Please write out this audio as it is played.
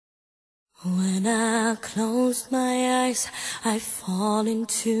When I close my eyes, I fall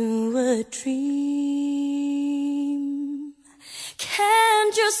into a dream.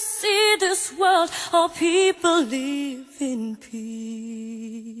 Can't you see this world, all people live in peace?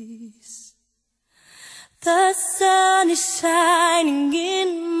 The sun is shining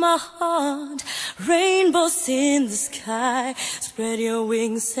in my heart, rainbows in the sky. Spread your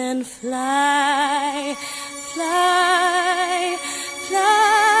wings and fly, fly,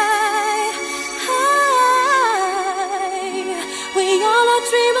 fly high. We all are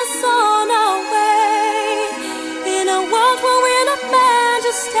dreamers on our way, in a world where we're not meant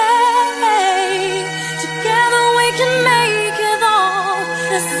to stay. Together we can make it all.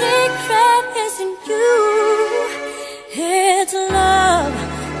 The secret is in you. It's love.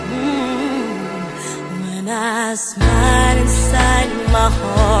 When I smile inside my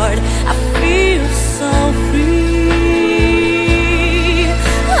heart, I feel so free.